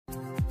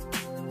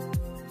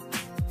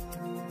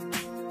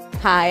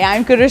Hi,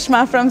 I'm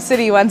Karishma from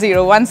City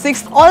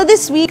 1016. All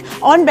this week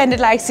on Bend It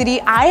Like City,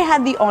 I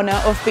had the honor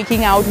of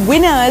picking out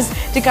winners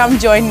to come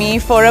join me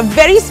for a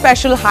very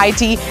special high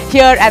tea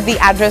here at the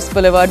Address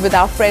Boulevard with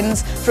our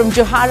friends from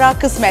Johara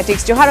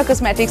Cosmetics. Johara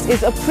Cosmetics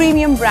is a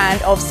premium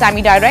brand of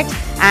semi-direct,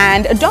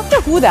 and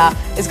Dr. Huda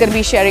is going to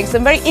be sharing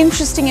some very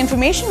interesting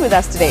information with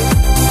us today.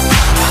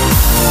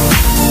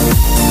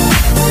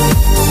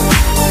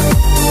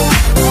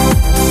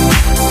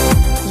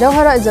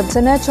 Johara is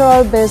a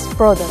natural based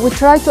product. We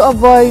try to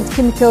avoid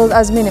chemicals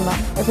as minimum.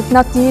 If it's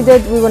not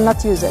needed, we will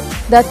not use it.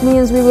 That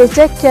means we will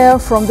take care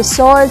from the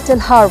soil till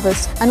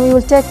harvest, and we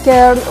will take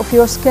care of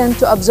your skin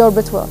to absorb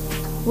it well.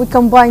 We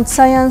combine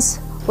science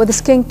with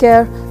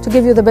skincare to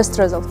give you the best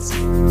results.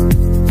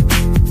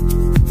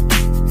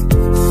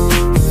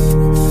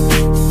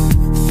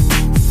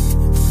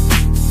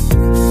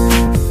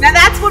 Now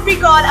that's what we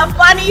call a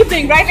fun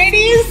evening, right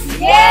ladies?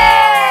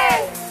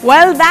 Yes!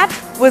 Well, that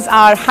was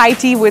our high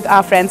tea with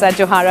our friends at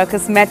Johara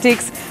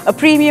Cosmetics, a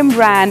premium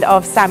brand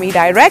of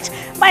semi-direct.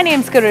 My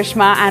name's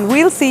Karishma, and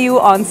we'll see you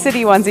on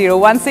City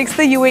 1016,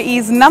 the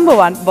UAE's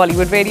 #1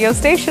 Bollywood radio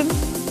station.